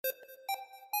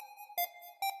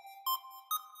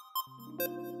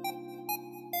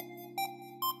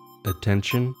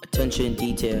Attention. Attention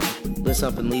detail. Listen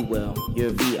up and lead well. You're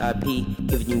a VIP,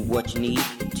 giving you what you need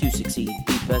to succeed.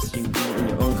 Be best you be in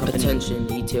your own company. Attention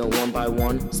detail, one by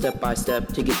one, step by step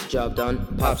to get the job done.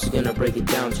 Pop's gonna break it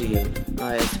down to you.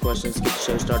 I ask the questions, get the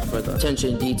show started further.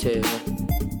 Attention detail.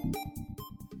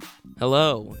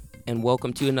 Hello, and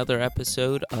welcome to another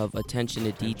episode of Attention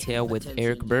to Detail with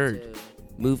Eric Bird,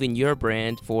 moving your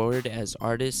brand forward as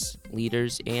artists,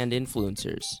 leaders, and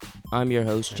influencers. I'm your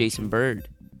host, Jason Bird.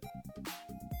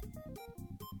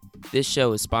 This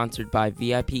show is sponsored by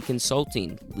VIP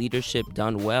Consulting, Leadership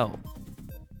Done Well.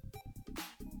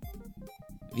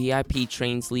 VIP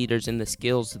trains leaders in the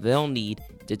skills they'll need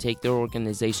to take their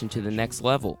organization to the next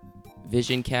level: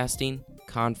 vision casting,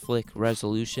 conflict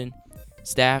resolution,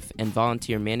 staff and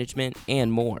volunteer management, and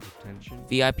more.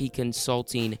 VIP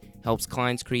Consulting helps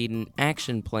clients create an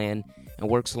action plan and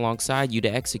works alongside you to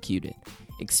execute it.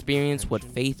 Experience what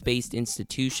faith-based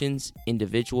institutions,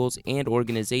 individuals, and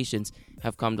organizations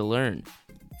have come to learn.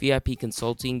 VIP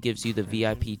Consulting gives you the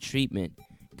VIP treatment.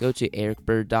 Go to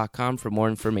ericbird.com for more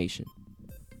information.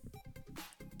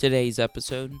 Today's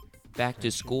episode, Back to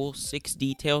School, 6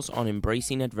 Details on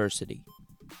Embracing Adversity.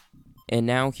 And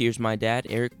now, here's my dad,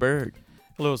 Eric Bird.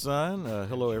 Hello, son.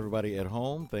 Hello, everybody at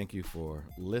home. Thank you for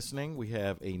listening. We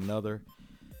have another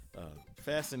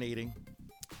fascinating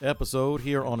episode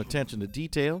here on Attention to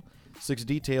Detail, 6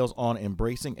 Details on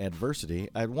Embracing Adversity.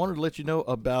 I wanted to let you know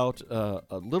about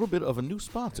a little bit of a new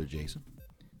sponsor, Jason.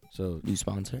 So New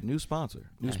sponsor.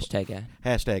 Hashtag ad.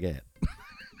 Hashtag ad.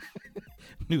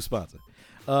 New sponsor.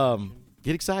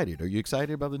 Get excited. Are you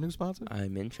excited about the new sponsor?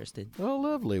 I'm interested. Oh,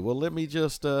 lovely. Well, let me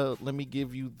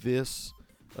give you this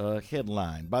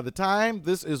headline. By the time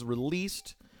this is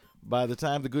released, by the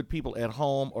time the good people at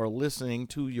home are listening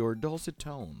to your dulcet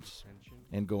tones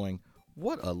and going,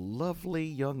 what a lovely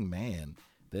young man,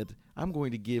 that I'm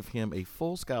going to give him a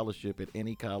full scholarship at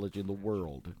any college in the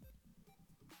world.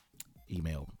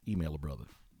 Email a brother.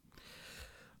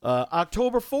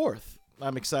 October 4th,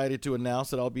 I'm excited to announce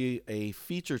that I'll be a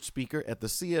featured speaker at the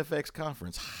CFX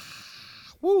conference.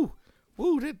 Woo,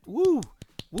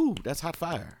 that's hot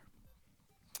fire.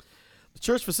 The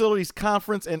Church Facilities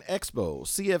Conference and Expo,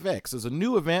 CFX, is a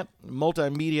new event,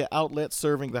 multimedia outlet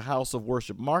serving the House of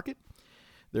Worship market.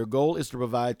 Their goal is to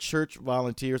provide church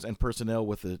volunteers and personnel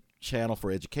with a channel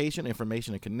for education,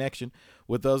 information, and connection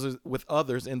with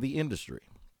others in the industry.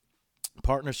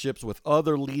 Partnerships with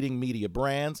other leading media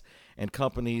brands and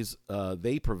companies,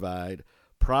 they provide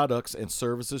products and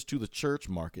services to the church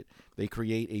market. They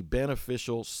create a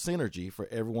beneficial synergy for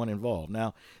everyone involved.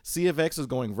 Now, CFX is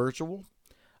going virtual.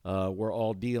 We're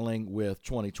all dealing with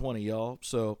 2020, y'all.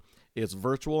 So it's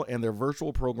virtual, and their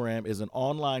virtual program is an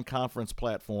online conference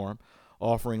platform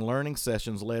offering learning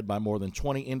sessions led by more than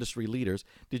 20 industry leaders.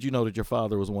 Did you know that your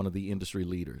father was one of the industry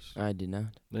leaders? I did not.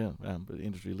 Yeah, I'm an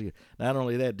industry leader. Not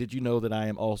only that, did you know that I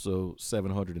am also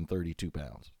 732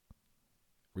 pounds?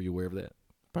 Were you aware of that?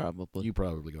 Probably. You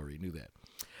probably already knew that.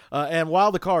 And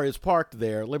while the car is parked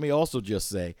there, let me also just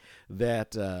say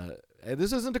that and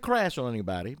this isn't a crash on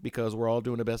anybody, because we're all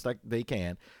doing the best they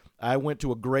can. I went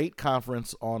to a great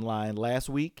conference online last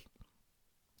week.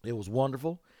 It was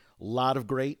wonderful. A lot of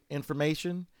great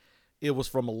information. It was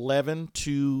from 11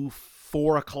 to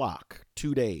 4 o'clock,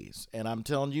 2 days. And I'm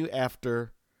telling you,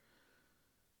 after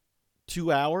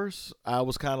 2 hours, I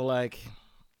was kind of like,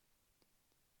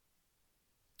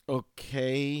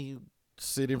 okay,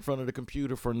 sit in front of the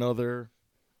computer for another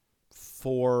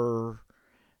 4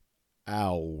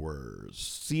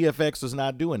 hours. CFX is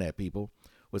not doing that, people.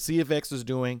 What CFX is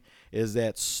doing is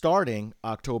that starting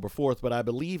October 4th, but I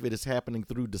believe it is happening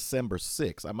through December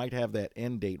 6th. I might have that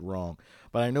end date wrong,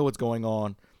 but I know it's going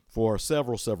on for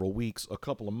several weeks, a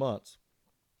couple of months.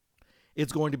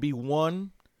 It's going to be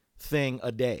one thing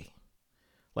a day,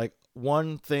 like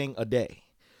one thing a day.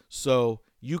 So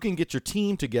you can get your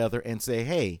team together and say,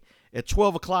 hey, at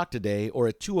 12 o'clock today, or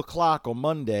at 2 o'clock on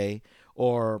Monday,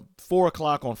 or 4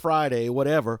 o'clock on Friday,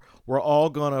 whatever, we're all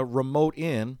going to remote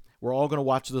in. We're all going to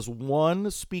watch this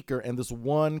one speaker and this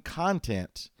one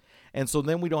content. And so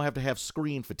then we don't have to have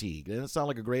screen fatigue. Doesn't it sound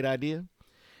like a great idea?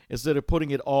 Instead of putting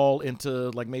it all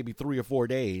into like maybe 3 or 4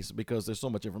 days, because there's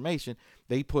so much information,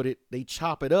 they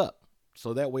chop it up.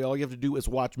 So that way all you have to do is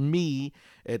watch me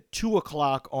at 2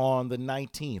 o'clock on the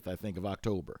 19th, I think, of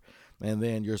October. And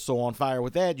then you're so on fire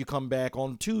with that, you come back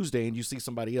on Tuesday and you see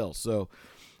somebody else. So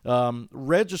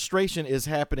registration is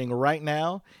happening right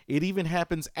now. It even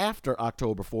happens after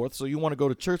October 4th. So you want to go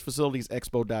to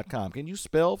churchfacilitiesexpo.com. Can you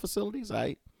spell facilities?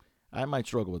 I might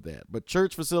struggle with that. But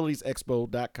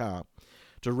churchfacilitiesexpo.com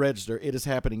to register. It is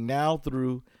happening now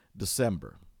through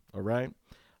December. All right.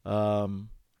 And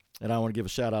I want to give a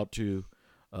shout out to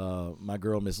my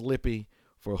girl, Miss Lippy,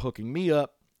 for hooking me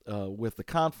up with the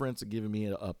conference and giving me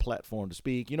a platform to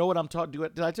speak. You know what I'm talking?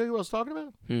 Did I tell you what I was talking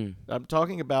about? I'm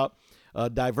talking about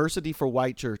diversity for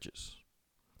white churches.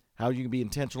 How you can be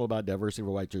intentional about diversity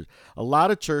for white churches. A lot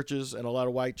of churches and a lot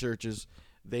of white churches,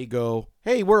 they go,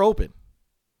 "Hey, we're open."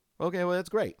 Okay, well, that's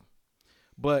great.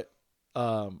 But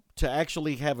to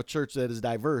actually have a church that is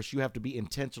diverse, you have to be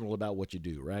intentional about what you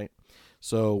do, right?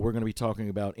 So we're going to be talking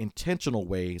about intentional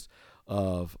ways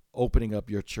of opening up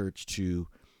your church to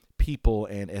people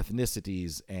and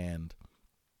ethnicities and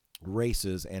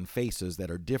races and faces that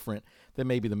are different than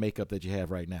maybe the makeup that you have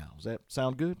right now. Does that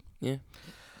sound good? Yeah.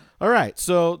 All right,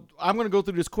 so I'm going to go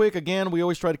through this quick. Again, we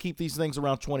always try to keep these things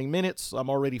around 20 minutes. I'm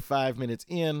already 5 minutes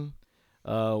in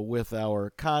with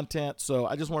our content, so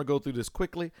I just want to go through this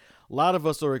quickly. A lot of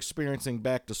us are experiencing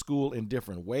back to school in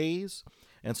different ways,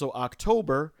 and so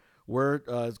October,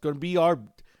 it's going to be our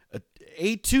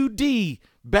A2D,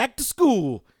 back to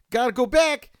school. Got to go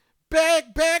back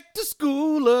to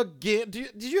school again.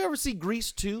 Did you ever see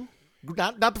Grease 2?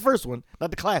 Not the first one, not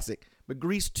the classic. But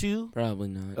Grease 2? Probably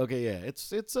not. Okay, yeah.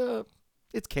 It's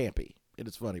campy. It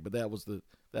is funny, but that was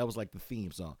like the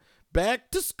theme song.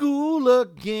 Back to school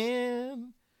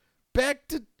again.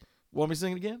 Want me to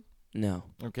sing it again? No.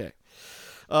 Okay.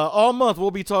 All month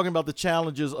we'll be talking about the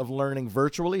challenges of learning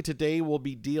virtually. Today we'll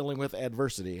be dealing with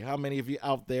adversity. How many of you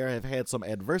out there have had some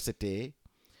adversity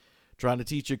trying to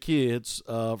teach your kids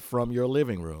from your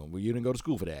living room? Well, you didn't go to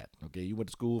school for that. Okay, you went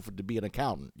to school to be an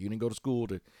accountant. You didn't go to school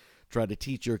to try to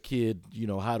teach your kid,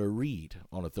 how to read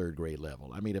on a third grade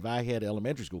level. I mean, if I had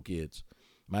elementary school kids,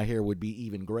 my hair would be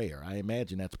even grayer. I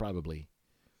imagine that's probably,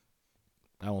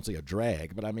 I won't say a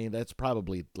drag, but I mean, that's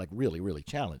probably like really, really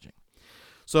challenging.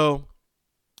 So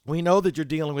we know that you're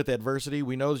dealing with adversity.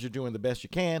 We know that you're doing the best you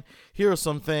can. Here are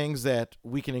some things that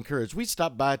we can encourage. We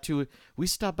stop by to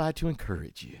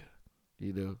encourage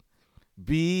you.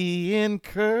 Be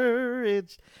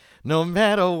encouraged no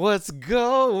matter what's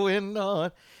going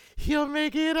on. He'll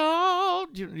make it all.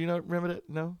 Remember that?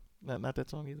 No, not that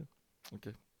song either.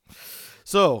 Okay.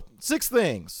 So 6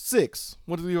 things. 6.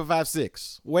 1, 2, 3, 4, 5,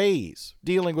 6 ways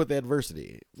dealing with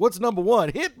adversity. What's number 1?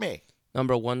 Hit me.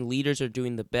 Number 1, leaders are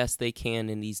doing the best they can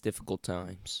in these difficult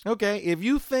times. Okay. If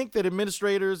you think that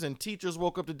administrators and teachers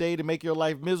woke up today to make your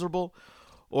life miserable,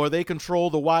 or they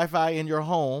control the Wi-Fi in your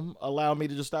home, allow me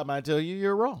to just stop by and tell you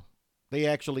you're wrong. They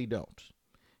actually don't.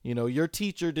 Your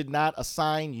teacher did not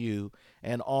assign you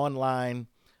an online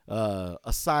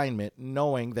assignment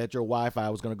knowing that your Wi-Fi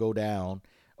was going to go down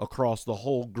across the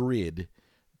whole grid.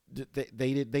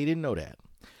 They didn't know that.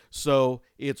 So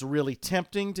it's really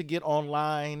tempting to get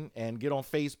online and get on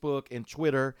Facebook and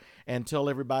Twitter and tell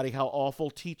everybody how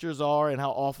awful teachers are and how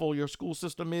awful your school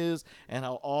system is and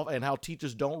how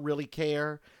teachers don't really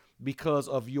care because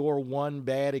of your one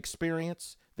bad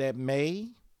experience that may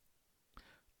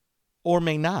or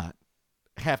may not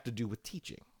have to do with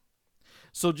teaching.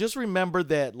 So just remember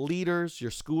that leaders, your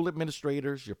school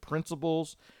administrators, your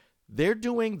principals, they're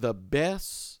doing the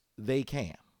best they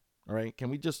can. All right. Can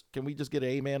we just get an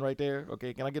amen right there?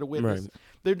 Okay. Can I get a witness? Right.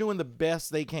 They're doing the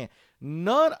best they can.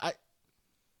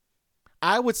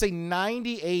 I would say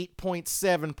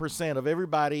 98.7% of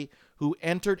everybody who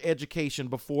entered education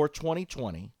before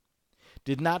 2020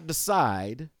 did not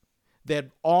decide that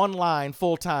online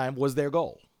full-time was their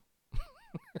goal.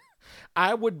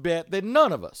 I would bet that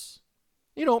none of us,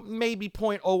 maybe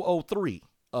 0.003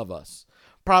 of us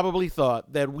probably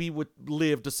thought that we would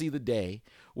live to see the day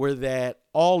where that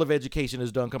all of education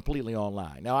is done completely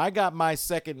online. Now, I got my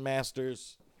second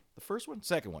master's,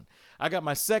 second one. I got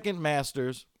my second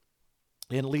master's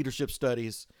in leadership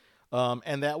studies,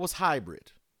 and that was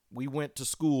hybrid. We went to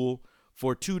school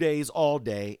for 2 days all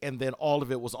day, and then all of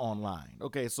it was online.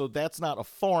 Okay, so that's not a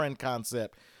foreign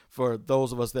concept for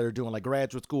those of us that are doing like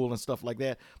graduate school and stuff like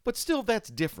that, but still that's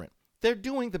different. They're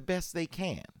doing the best they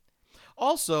can.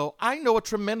 Also, I know a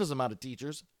tremendous amount of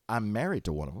teachers. I'm married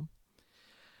to one of them.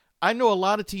 I know a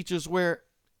lot of teachers where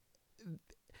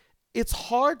it's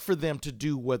hard for them to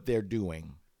do what they're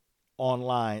doing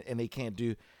online and they can't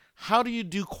do. How do you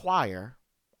do choir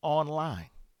online?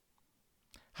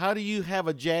 How do you have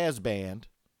a jazz band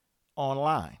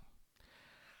online?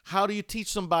 How do you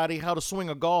teach somebody how to swing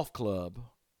a golf club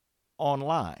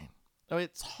online?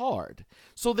 It's hard.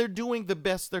 So they're doing the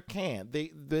best they can.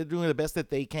 They're doing the best that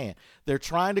they can. They're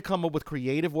trying to come up with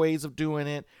creative ways of doing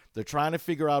it. They're trying to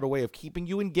figure out a way of keeping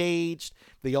you engaged.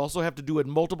 They also have to do it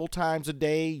multiple times a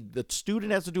day. The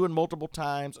student has to do it multiple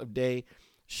times a day.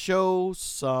 Show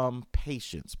some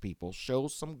patience, people. Show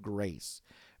some grace.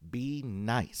 Be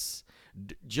nice.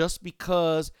 Just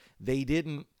because they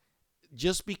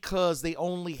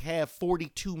only have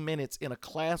 42 minutes in a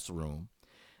classroom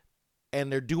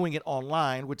and they're doing it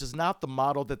online, which is not the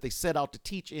model that they set out to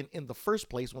teach in the first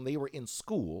place when they were in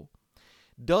school,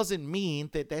 doesn't mean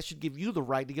that should give you the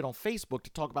right to get on Facebook to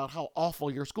talk about how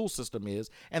awful your school system is,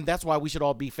 and that's why we should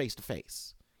all be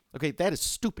face-to-face. Okay, that is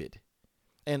stupid.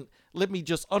 And let me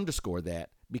just underscore that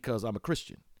because I'm a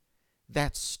Christian.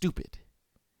 That's stupid.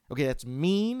 Okay, that's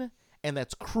mean, and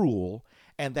that's cruel,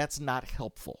 and that's not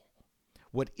helpful.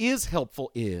 What is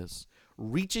helpful is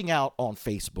reaching out on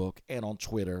Facebook and on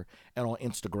Twitter and on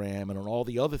Instagram and on all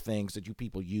the other things that you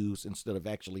people use instead of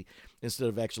actually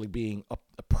being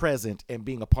a present and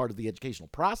being a part of the educational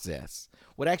process.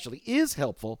 What actually is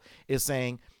helpful is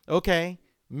saying, okay,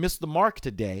 missed the mark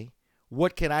today.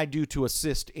 What can I do to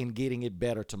assist in getting it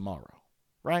better tomorrow?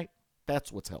 Right?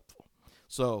 That's what's helpful.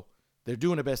 So they're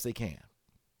doing the best they can.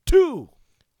 2.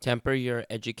 Temper your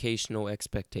educational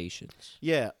expectations.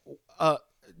 Yeah.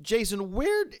 Jason,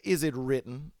 where is it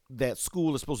written that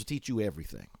school is supposed to teach you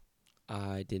everything?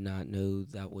 I did not know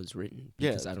that was written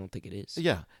because I don't think it is.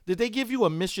 Yeah. Did they give you a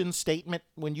mission statement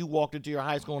when you walked into your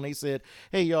high school and they said,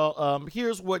 hey, y'all,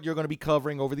 here's what you're going to be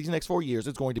covering over these next 4 years.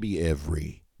 It's going to be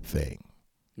everything.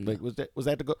 No. Like, was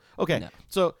that the go? Okay. No.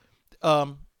 So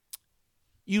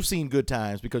you've seen Good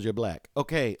Times because you're black.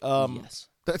 Okay. Yes.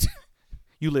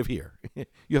 You live here.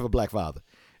 You have a black father.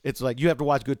 It's like you have to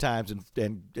watch Good Times and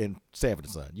Sanford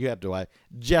and Son. You have to watch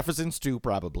Jeffersons too,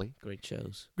 probably. Great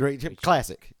shows. Great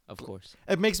classic. Of course.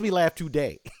 It makes me laugh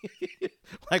today.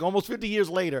 Like almost 50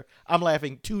 years later, I'm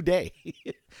laughing today.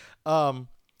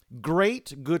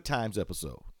 Great Good Times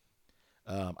episode.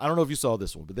 I don't know if you saw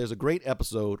this one, but there's a great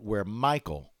episode where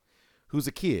Michael, who's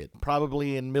a kid,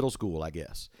 probably in middle school, I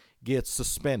guess, gets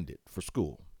suspended for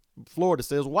school. Florida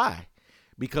says, why?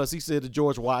 Because he said to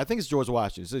George Washington, I think it's George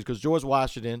Washington, he says because George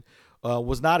Washington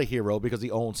was not a hero because he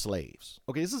owned slaves.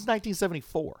 Okay, this is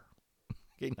 1974.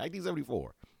 Okay,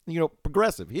 1974.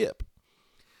 Progressive, hip.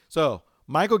 So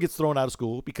Michael gets thrown out of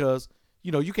school because,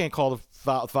 you can't call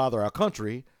the father of our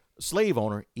country slave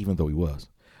owner, even though he was.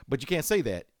 But you can't say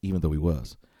that, even though he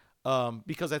was.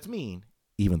 Because that's mean,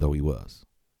 even though he was.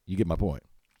 You get my point.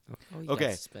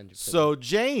 Okay, so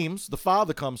James, the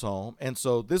father, comes home, and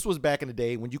so this was back in the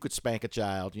day when you could spank a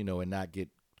child, and not get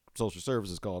social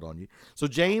services called on you. So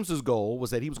James's goal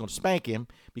was that he was going to spank him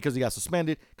because he got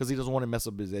suspended because he doesn't want to mess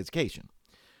up his education.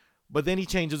 But then he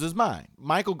changes his mind.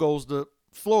 Michael goes to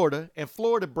Florida, and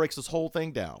Florida breaks this whole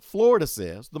thing down. Florida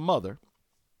says, the mother,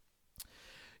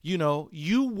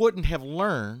 you wouldn't have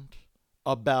learned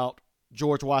about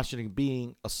George Washington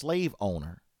being a slave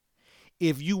owner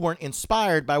if you weren't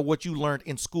inspired by what you learned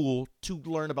in school to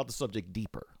learn about the subject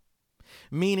deeper.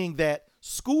 Meaning that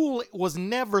school was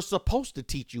never supposed to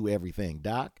teach you everything,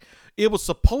 Doc. It was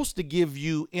supposed to give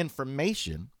you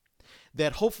information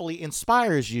that hopefully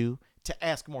inspires you to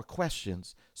ask more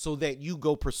questions so that you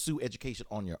go pursue education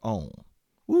on your own.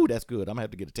 Ooh, that's good. I'm going to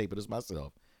have to get a tape of this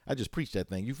myself. I just preached that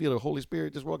thing. You feel the Holy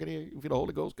Spirit just walking here? You feel the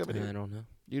Holy Ghost coming here? I don't know.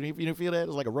 You didn't feel that?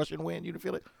 It's like a rushing wind. You didn't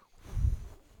feel it?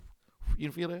 You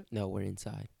didn't feel that? No, we're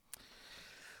inside.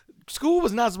 School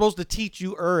was not supposed to teach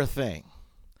you everything.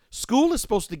 School is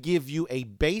supposed to give you a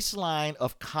baseline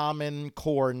of common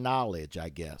core knowledge, I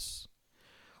guess.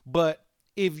 But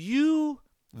if you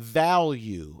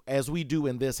value, as we do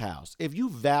in this house, if you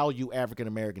value African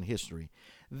American history,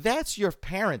 that's your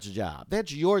parents' job.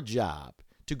 That's your job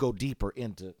to go deeper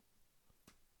into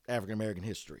African American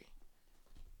history.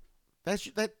 That's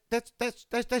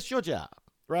your job.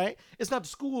 Right? It's not the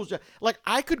school's job. Like,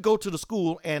 I could go to the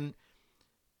school and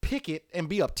pick it and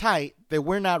be uptight that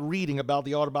we're not reading about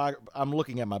the autobiography. I'm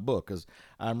looking at my book because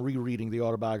I'm rereading the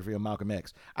autobiography of Malcolm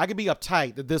X. I could be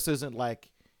uptight that this isn't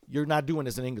like, you're not doing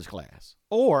this in English class.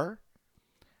 Or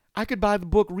I could buy the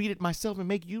book, read it myself, and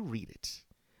make you read it.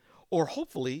 Or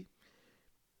hopefully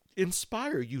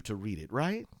inspire you to read it,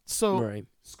 right? So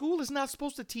School is not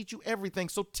supposed to teach you everything.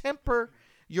 So temper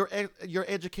your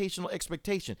educational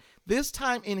expectation. This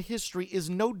time in history is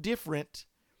no different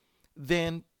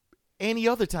than any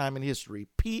other time in history.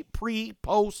 Pre,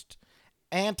 post,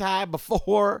 anti,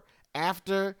 before,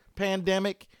 after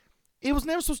pandemic. It was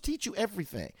never supposed to teach you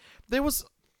everything. There was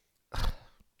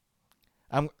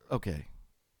okay.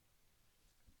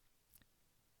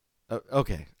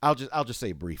 Okay. I'll just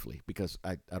say briefly because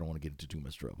I don't want to get into too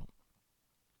much trouble.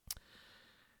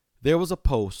 There was a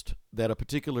post that a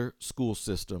particular school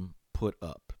system put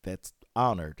up that's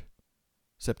honored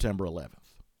September 11th.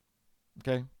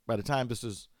 Okay? By the time this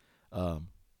is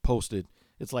posted,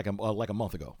 it's like a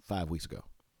month ago, 5 weeks ago,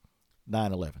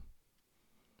 9/11.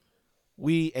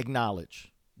 We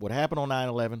acknowledge what happened on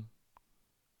 9/11,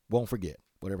 won't forget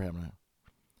whatever happened now.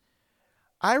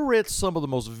 I read some of the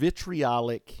most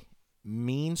vitriolic,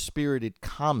 mean-spirited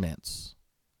comments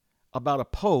about a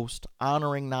post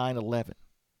honoring 9/11.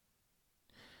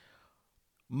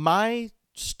 My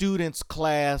students'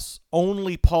 class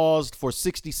only paused for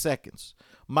 60 seconds.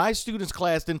 My students'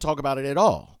 class didn't talk about it at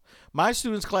all. My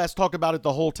students' class talked about it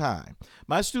the whole time.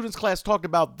 My students' class talked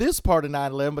about this part of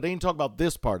 9/11, but they didn't talk about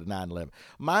this part of 9/11.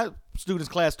 My students'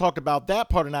 class talked about that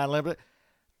part of 9/11.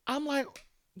 I'm like,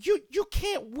 you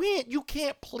can't win. You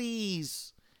can't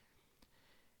please.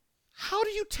 How do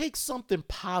you take something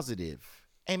positive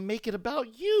and make it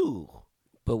about you?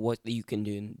 But what you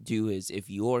can do is, if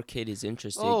your kid is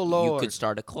interested, Oh, you Lord. could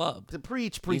start a club. To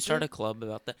preach. You start a club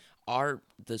about that.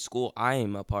 The school I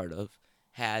am a part of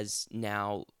has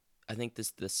now, I think this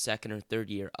is the second or third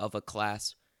year of a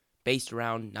class based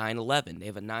around 9/11. They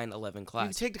have a 9/11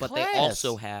 class. take the but class. They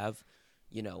also have,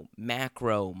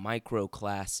 micro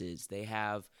classes. They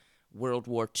have World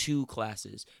War II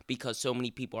classes because so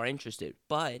many people are interested.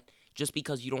 But just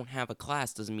because you don't have a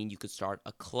class doesn't mean you could start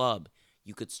a club.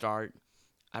 You could start,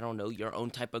 I don't know, your own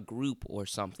type of group or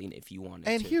something if you wanted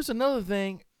to. And here's another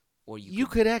thing. Or you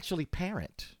could actually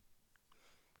parent.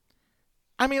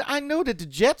 I mean, I know that the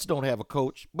Jets don't have a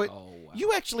coach, but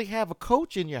you actually have a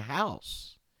coach in your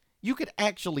house. You could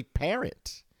actually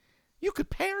parent. You could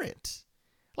parent.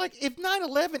 Like, if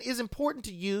 9/11 is important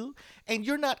to you and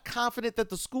you're not confident that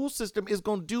the school system is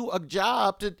going to do a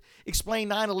job to explain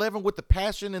 9/11 with the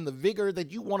passion and the vigor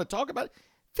that you want to talk about,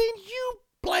 then you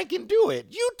blank and do it.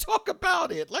 You talk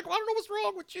about it. Like, I don't know what's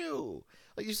wrong with you.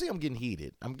 Like, you see, I'm getting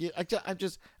heated. I'm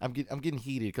getting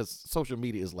heated because social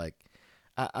media is like,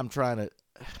 I'm trying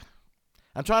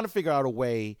to figure out a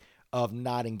way of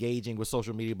not engaging with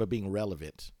social media but being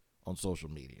relevant on social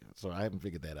media. So I haven't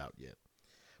figured that out yet.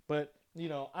 But,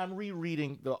 I'm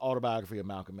rereading the autobiography of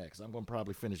Malcolm X. I'm going to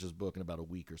probably finish this book in about a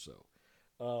week or so.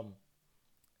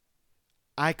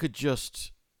 I could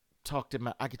talk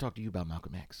to you about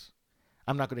Malcolm X.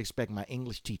 I'm not going to expect my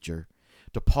English teacher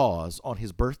to pause on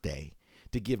his birthday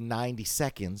to give 90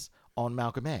 seconds on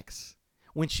Malcolm X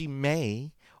when she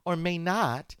may or may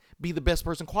not be the best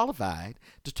person qualified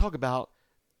to talk about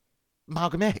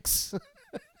Malcolm X. You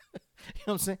know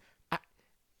what I'm saying?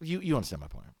 You understand my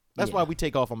point. That's why we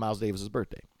take off on Miles Davis's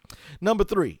birthday. Number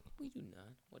 3. We do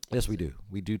not. Yes, we do.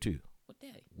 We do too. What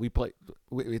day? We play.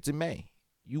 It's in May.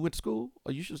 You went to school,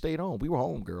 or you should stay at home. We were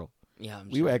home, girl. Yeah,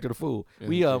 we were acting a fool.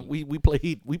 Yeah, we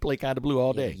play kind of blue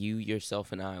all day. You,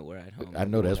 yourself, and I were at home. I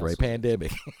know that's right.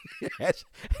 Pandemic.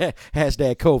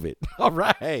 Hashtag COVID. All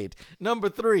right. Number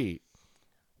 3.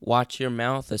 Watch your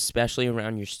mouth, especially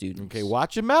around your students. Okay,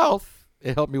 watch your mouth.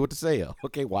 It helped me with the sale.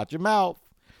 Okay, watch your mouth.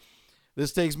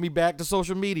 This takes me back to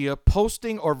social media.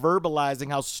 Posting or verbalizing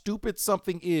how stupid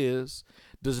something is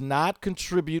does not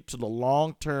contribute to the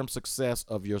long-term success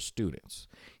of your students.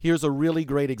 Here's a really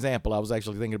great example. I was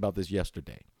actually thinking about this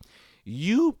yesterday.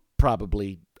 You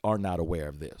probably are not aware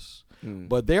of this,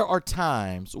 but there are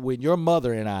times when your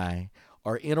mother and I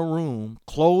are in a room,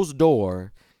 closed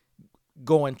door,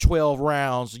 going 12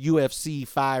 rounds, UFC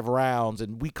 5 rounds,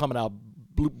 and we coming out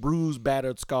bruised,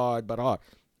 battered, scarred, but hard.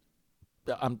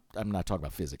 I'm not talking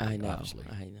about physically, I know.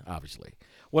 Obviously.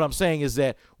 What I'm saying is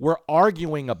that we're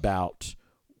arguing about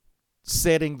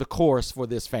setting the course for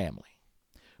this family.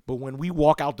 But when we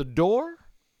walk out the door,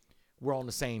 we're on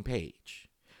the same page.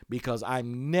 Because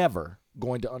I'm never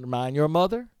going to undermine your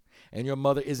mother, and your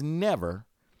mother is never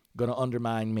going to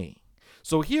undermine me.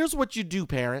 So here's what you do,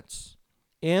 parents.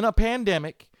 In a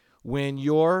pandemic, when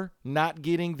you're not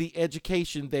getting the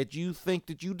education that you think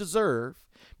that you deserve,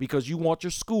 because you want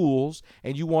your schools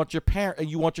and you want your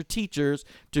you want your teachers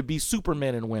to be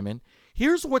supermen and women,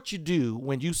 here's what you do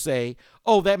when you say,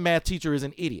 "Oh, that math teacher is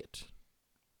an idiot."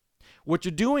 What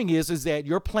you're doing is that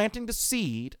you're planting the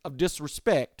seed of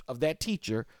disrespect of that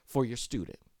teacher for your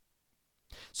student.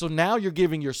 So now you're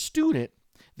giving your student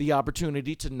the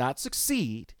opportunity to not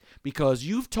succeed because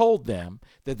you've told them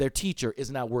that their teacher is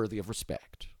not worthy of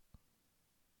respect.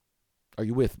 Are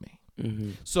you with me?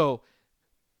 Mm-hmm.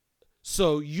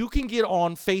 So you can get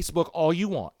on Facebook all you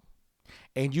want,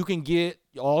 and you can get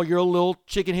all your little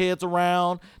chicken heads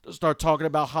around to start talking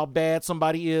about how bad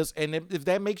somebody is. And if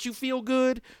that makes you feel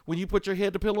good when you put your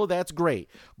head to pillow, that's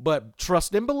great. But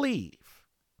trust and believe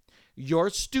your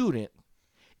student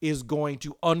is going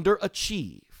to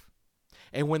underachieve.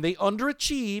 And when they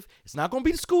underachieve, it's not going to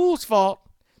be the school's fault.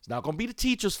 It's not going to be the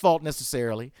teacher's fault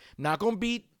necessarily. Not going to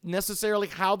be necessarily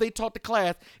how they taught the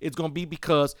class. It's going to be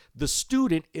because the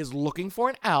student is looking for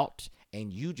an out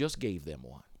and you just gave them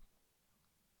one.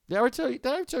 Did I ever tell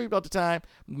you about the time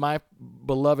my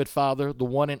beloved father, the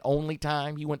one and only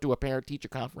time he went to a parent-teacher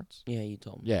conference? Yeah, you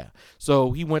told me. Yeah.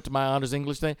 So he went to my honors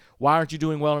English thing. Why aren't you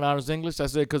doing well in honors English? I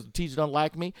said, because the teacher doesn't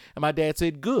like me. And my dad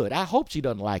said, good. I hope she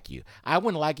doesn't like you. I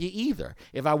wouldn't like you either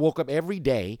if I woke up every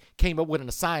day, came up with an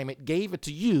assignment, gave it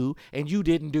to you, and you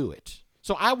didn't do it.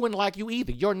 So I wouldn't like you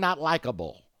either. You're not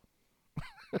likable.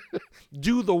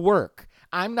 Do the work.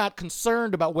 I'm not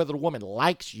concerned about whether the woman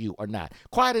likes you or not.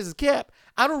 Quiet as it's kept,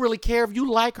 I don't really care if you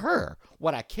like her.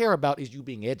 What I care about is you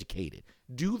being educated.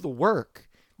 Do the work.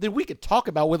 Then we could talk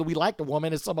about whether we like the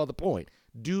woman at some other point.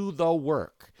 Do the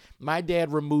work. My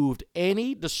dad removed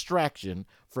any distraction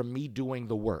from me doing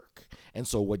the work. And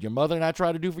so what your mother and I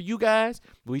try to do for you guys,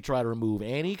 we try to remove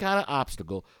any kind of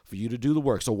obstacle for you to do the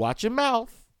work. So watch your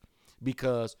mouth,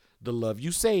 because the love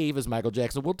you save, as Michael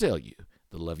Jackson will tell you,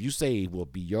 the love you save will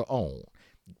be your own.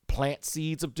 Plant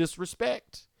seeds of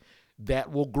disrespect that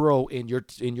will grow in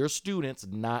your students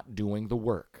not doing the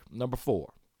work. Number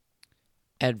 4.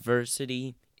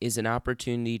 Adversity is an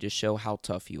opportunity to show how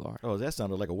tough you are. Oh, that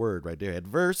sounded like a word right there.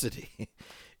 Adversity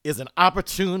is an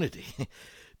opportunity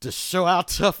to show how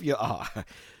tough you are,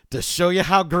 to show you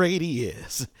how great he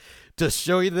is, to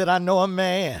show you that I know a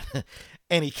man,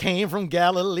 and he came from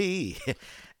Galilee.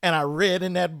 And I read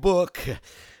in that book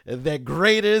that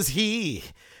greater is he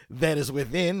that is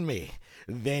within me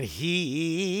than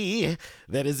he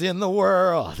that is in the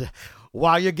world.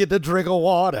 While you get the drink of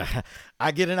water,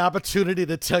 I get an opportunity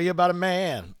to tell you about a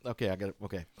man. Okay, I got it.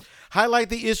 Okay. Highlight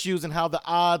the issues and how the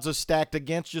odds are stacked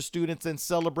against your students and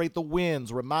celebrate the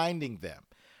wins, reminding them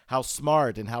how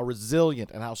smart and how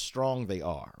resilient and how strong they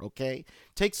are, okay?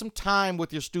 Take some time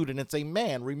with your student and say,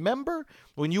 man, remember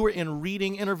when you were in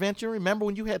reading intervention? Remember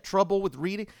when you had trouble with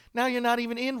reading? Now you're not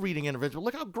even in reading intervention.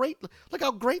 Look how great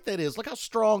that is. Look how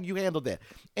strong you handled that.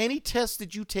 Any test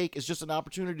that you take is just an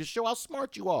opportunity to show how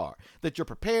smart you are, that you're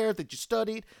prepared, that you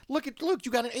studied. Look,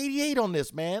 you got an 88 on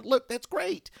this, man. Look, that's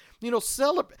great. You know,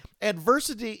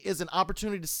 adversity is an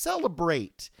opportunity to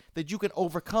celebrate that you can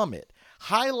overcome it.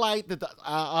 Highlight that the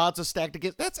odds are stacked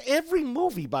against. That's every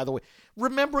movie, by the way.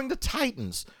 Remembering the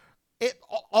Titans,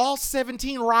 all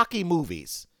 17 Rocky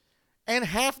movies, and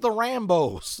half the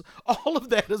Rambos. All of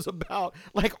that is about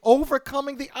like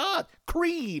overcoming the odds.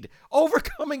 Creed,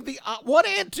 overcoming the 1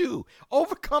 and 2,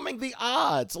 overcoming the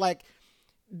odds. Like,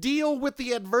 deal with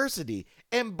the adversity.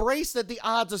 Embrace that the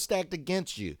odds are stacked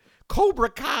against you. Cobra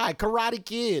Kai, Karate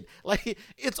Kid, like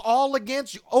it's all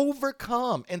against you.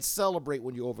 Overcome and celebrate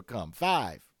when you overcome.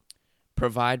 5.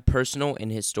 Provide personal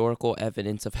and historical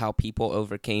evidence of how people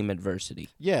overcame adversity.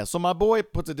 Yeah, so my boy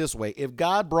puts it this way. If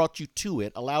God brought you to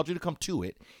it, allowed you to come to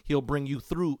it, he'll bring you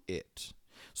through it.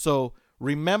 So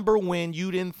remember when you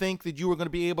didn't think that you were going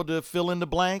to be able to fill in the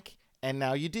blank, and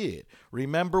now you did.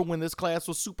 Remember when this class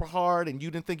was super hard and you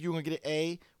didn't think you were going to get an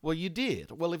A? Well, you did.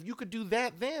 Well, if you could do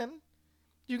that then,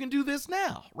 you can do this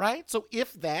now, right? So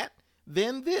if that,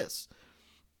 then this.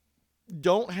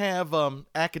 Don't have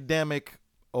academic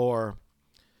or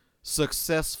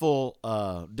successful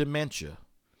dementia.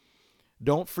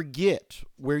 Don't forget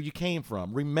where you came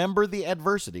from. Remember the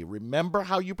adversity. Remember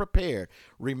how you prepared.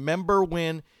 Remember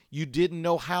when you didn't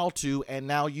know how to and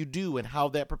now you do, and how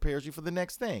that prepares you for the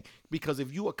next thing. Because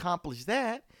if you accomplish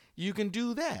that, you can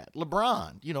do that.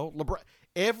 LeBron,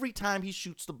 every time he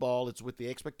shoots the ball, it's with the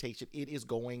expectation it is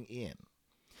going in.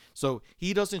 So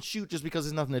he doesn't shoot just because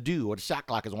there's nothing to do or the shot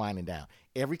clock is winding down.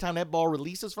 Every time that ball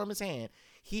releases from his hand,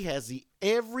 he has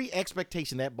every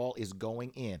expectation that ball is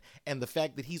going in. And the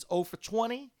fact that he's 0 for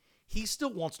 20, he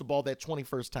still wants the ball that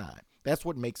 21st time. That's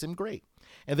what makes him great.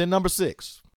 And then number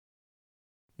 6.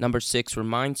 Number 6,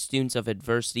 remind students of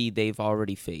adversity they've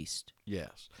already faced.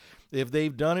 Yes. If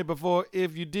they've done it before,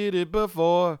 if you did it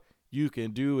before, you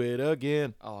can do it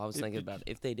again. Oh, I was thinking about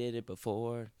if they did it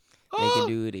before, they can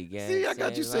do it again. See, I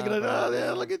got you singing it. Oh,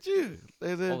 yeah, look at you.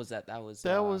 What was that? That was.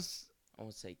 I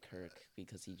would say Kirk,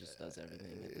 because he just does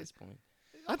everything at this point.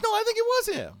 I think it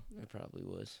was him. It probably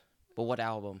was. But what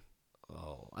album?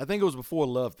 Oh, I think it was before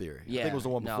Love Theory. Yeah, I think it was the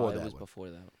one before that. No, it was one. before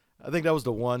that. I think that was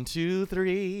the 1, 2,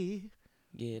 3.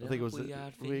 Get I think it was we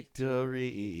got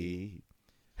victory.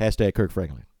 Hashtag Kirk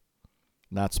Franklin.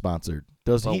 Not sponsored.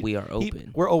 We are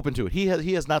open. We're open to it. He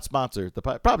has not sponsored the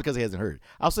probably because he hasn't heard.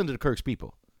 I'll send it to Kirk's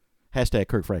people. Hashtag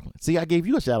Kirk Franklin. See, I gave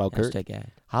you a shout out, Kirk. Hashtag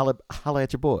ad. Holla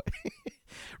at your boy.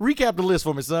 Recap the list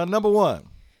for me, son. Number 1.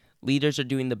 Leaders are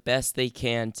doing the best they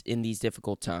can in these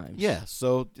difficult times. Yeah,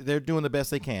 so they're doing the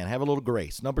best they can. Have a little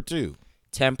grace. Number 2.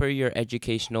 Temper your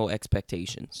educational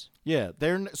expectations. Yeah,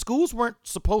 schools weren't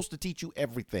supposed to teach you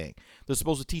everything. They're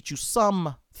supposed to teach you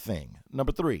something.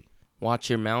 Number 3. Watch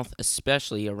your mouth,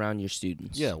 especially around your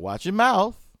students. Yeah, watch your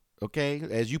mouth, Okay,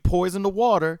 as you poison the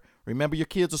water, remember your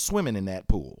kids are swimming in that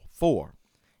pool. 4.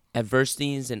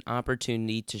 Adversity is an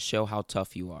opportunity to show how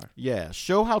tough you are. Yeah,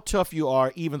 show how tough you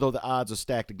are even though the odds are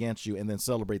stacked against you, and then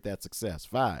celebrate that success.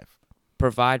 5.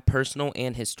 Provide personal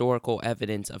and historical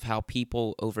evidence of how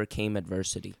people overcame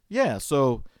adversity. Yeah,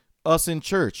 so us in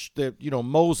church,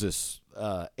 Moses,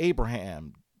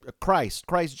 Abraham,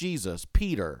 Christ Jesus,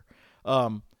 Peter,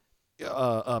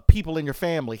 people in your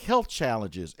family, health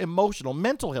challenges, emotional,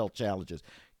 mental health challenges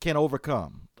can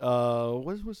overcome.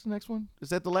 What's the next one? Is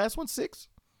that the last one? 6?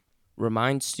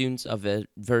 Remind students of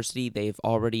adversity they've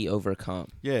already overcome.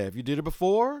 Yeah, if you did it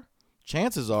before,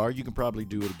 chances are you can probably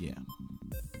do it again.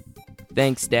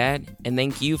 Thanks, Dad, and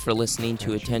thank you for listening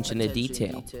to Attention to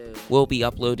Detail. We'll be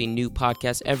uploading new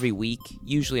podcasts every week,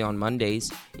 usually on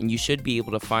Mondays, and you should be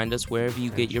able to find us wherever you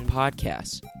get your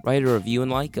podcasts. Write a review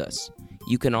and like us.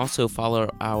 You can also follow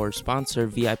our sponsor,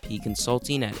 VIP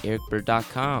Consulting, at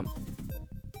ericbird.com.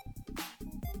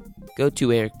 Go to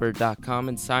ericbird.com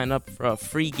and sign up for a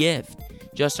free gift.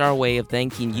 Just our way of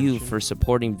thanking you for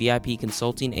supporting VIP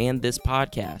Consulting and this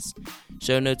podcast.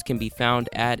 Show notes can be found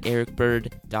at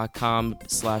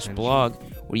ericbird.com/blog,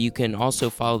 where you can also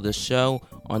follow the show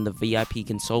on the VIP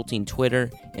Consulting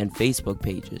Twitter and Facebook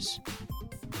pages.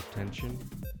 Attention.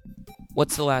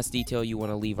 What's the last detail you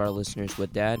want to leave our listeners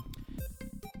with, Dad?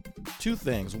 2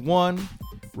 things. 1,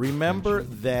 remember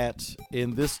that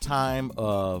in this time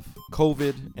of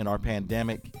COVID and our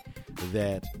pandemic,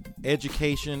 that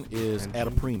education is at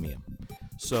a premium.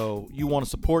 So you want to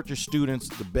support your students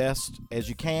the best as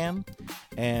you can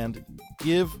and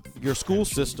give your school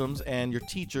systems and your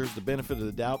teachers the benefit of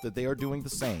the doubt that they are doing the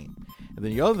same. And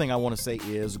then the other thing I want to say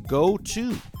is go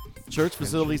to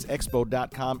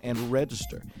churchfacilitiesexpo.com and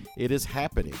register. It is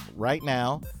happening right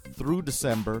now through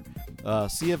December.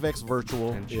 CFX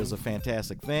Virtual is a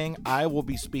fantastic thing. I will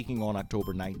be speaking on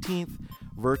October 19th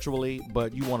virtually,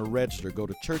 but you want to register. Go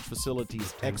to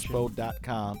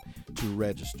churchfacilitiesexpo.com to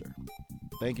register.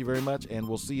 Thank you very much, and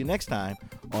we'll see you next time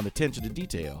on Attention to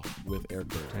Detail with Eric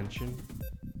Bird. Attention.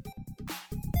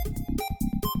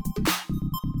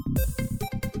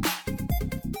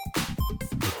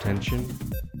 Attention.